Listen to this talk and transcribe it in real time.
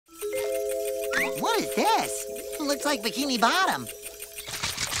What is this? It looks like Bikini Bottom.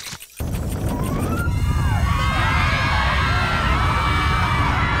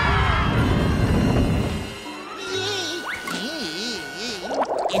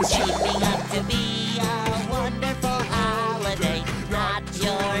 It's shaping up to be a wonderful holiday, not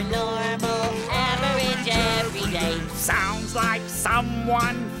your normal, average, everyday. Sounds like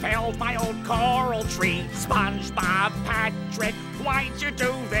someone felled my old coral tree. SpongeBob, Patrick, why'd you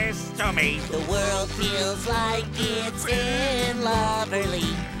do this to me? The world feels like it's in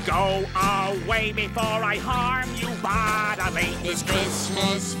loverly. Go away before I harm you bodily. This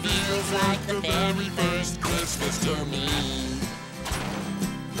Christmas feels like the very first Christmas to me.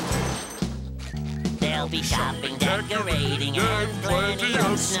 There'll be shopping, decorating, and plenty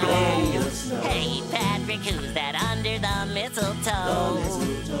of snow. Hey, Patrick, who's that under the mistletoe?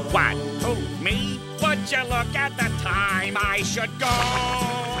 What? Who, me? Would you look at the time I should go?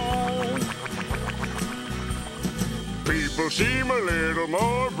 People seem a little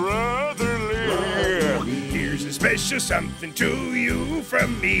more brotherly. Here's a special something to you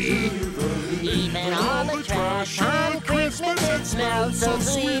from me. Even all the trash on Christmas, it smells so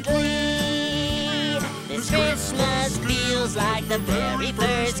sweetly. This Christmas feels like the very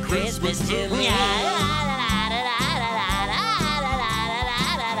first Christmas to me.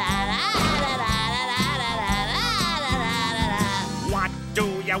 What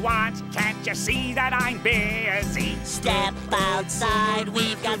do you want? Can't you see that I'm busy? Step outside,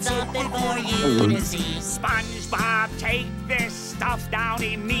 we've got something for you to see. SpongeBob, take this stuff down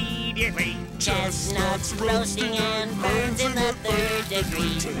immediately. Chestnuts roasting and burns in the 3rd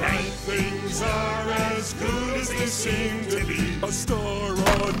degree. Tonight things are as good as they seem to be. A star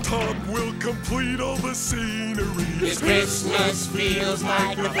on top will complete all the scenery. This Christmas feels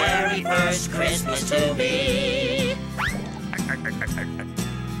like the very first Christmas to me.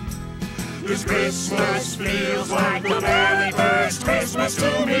 This Christmas feels like the very first Christmas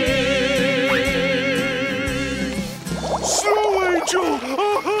to me. Snow Angel!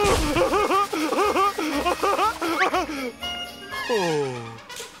 Oh.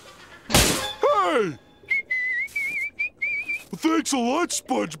 Hey! Thanks a lot,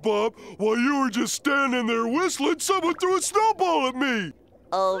 SpongeBob. While you were just standing there whistling, someone threw a snowball at me.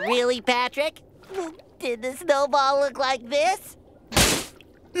 Oh, really, Patrick? Did the snowball look like this?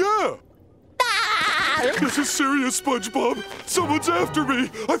 Yeah. This is serious, SpongeBob. Someone's after me.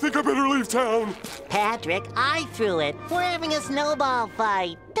 I think I better leave town. Patrick, I threw it. We're having a snowball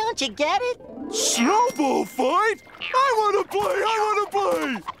fight. Don't you get it? Snowball fight? I want to play! I want to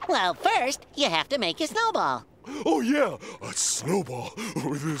play! Well, first, you have to make a snowball. Oh, yeah, a snowball.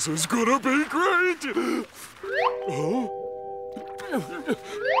 Oh, this is gonna be great! Huh?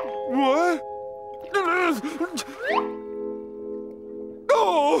 What?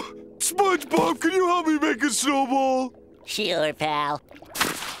 Oh! SpongeBob, can you help me make a snowball? Sure, pal.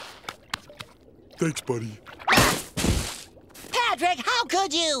 Thanks, buddy. Patrick, how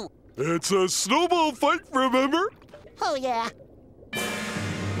could you? It's a snowball fight, remember? Oh, yeah.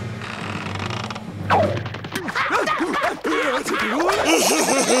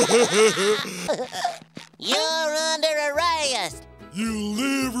 You're under arrest. You'll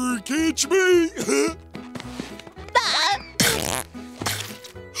never catch me!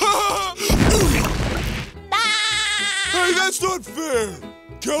 Hey, that's not fair!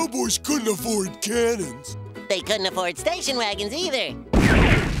 Cowboys couldn't afford cannons. They couldn't afford station wagons either.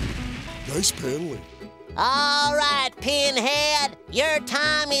 Nice paneling. All right, Pinhead, your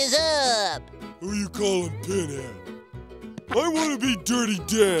time is up. Who you calling Pinhead? I want to be Dirty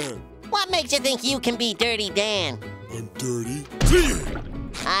Dan. What makes you think you can be Dirty Dan? I'm dirty. See it!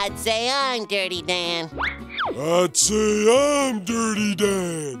 I'd say I'm Dirty Dan. I'd say I'm Dirty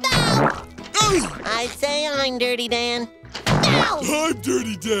Dan. No! I'd say I'm Dirty Dan. No! I'm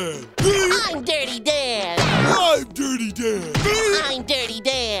Dirty Dan. I'm Dirty Dan. I'm Dirty Dan. I'm Dirty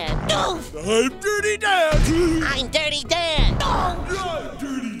Dan. No! I'm Dirty Dan. I'm Dirty Dan. No! I'm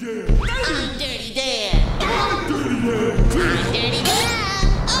Dirty Dan. I'm Dirty Dan. I'm Dirty Dan. I'm Dirty Dan.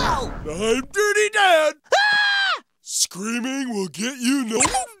 Oh! I'm Dirty Dan. Ah! Screaming will get you no.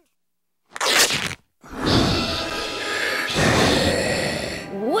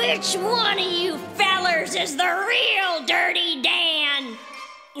 Which one of you fellers is the real Dirty Dan?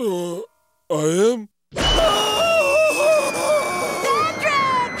 I am?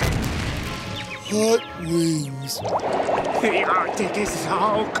 Patrick! Hot wings. The Arctic is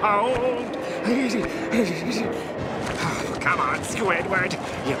so cold. Oh, come on, Squidward.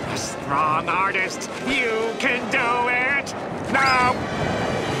 You're a strong artist. You can do it. No.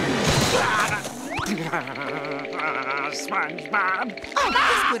 SpongeBob. Oh,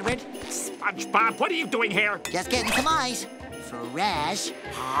 hi, Squidward. SpongeBob, what are you doing here? Just getting some ice. Fresh.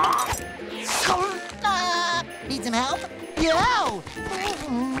 Need some help? Yo!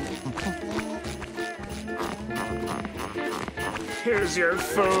 Here's your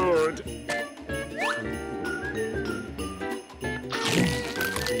food.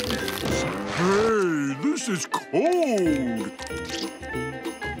 Hey, this is cold.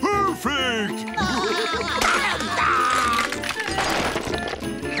 Perfect!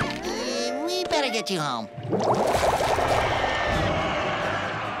 We better get you home.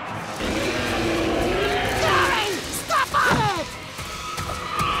 Gary, stop on it!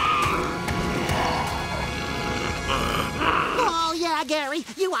 Oh, yeah, Gary,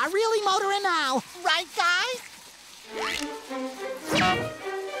 you are really motoring now. Right, guys?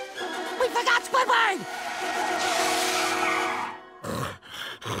 We forgot Squidward!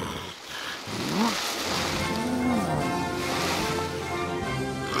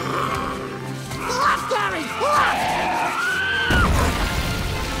 Left, Gary! Left!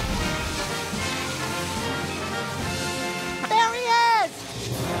 There he is!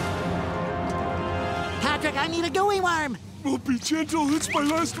 Patrick, I need a gooey worm. Oh, be gentle, it's my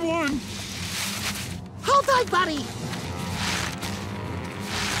last one. Hold tight, buddy.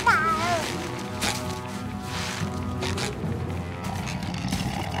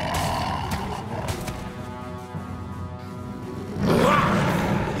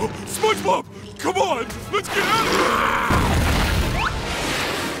 SpongeBob, come on, let's get out of here.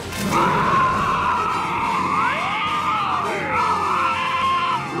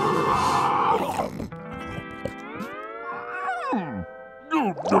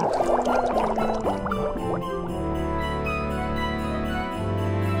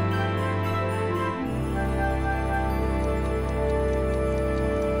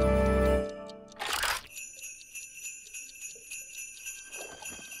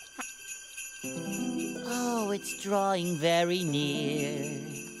 Oh, it's drawing very near.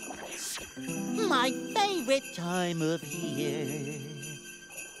 My favorite time of year.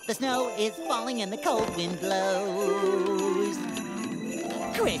 The snow is falling and the cold wind blows.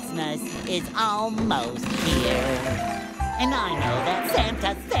 Christmas is almost here. And I know that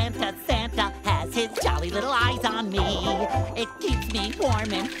Santa has his jolly little eyes on me. It keeps me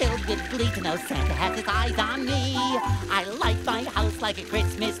warm and filled with glee to know Santa has his eyes on me. I like my house like a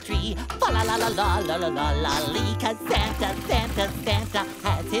Christmas tree. Fa la la la la la la la la lee. 'Cause Santa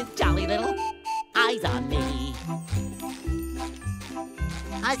has his jolly little eyes on me.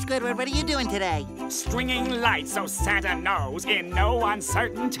 Hi, Squidward. What are you doing today? Stringing lights so Santa knows in no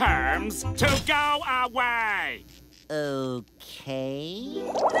uncertain terms to go away. Okay.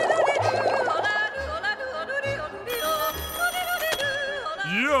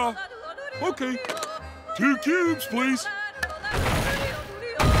 Yeah, okay. 2 cubes, please.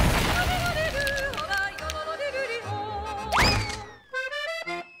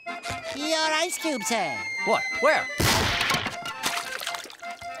 Your ice cube, sir. What? Where?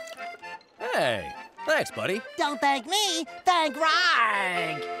 Hey, thanks, buddy. Don't thank me. Thank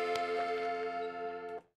Rarg.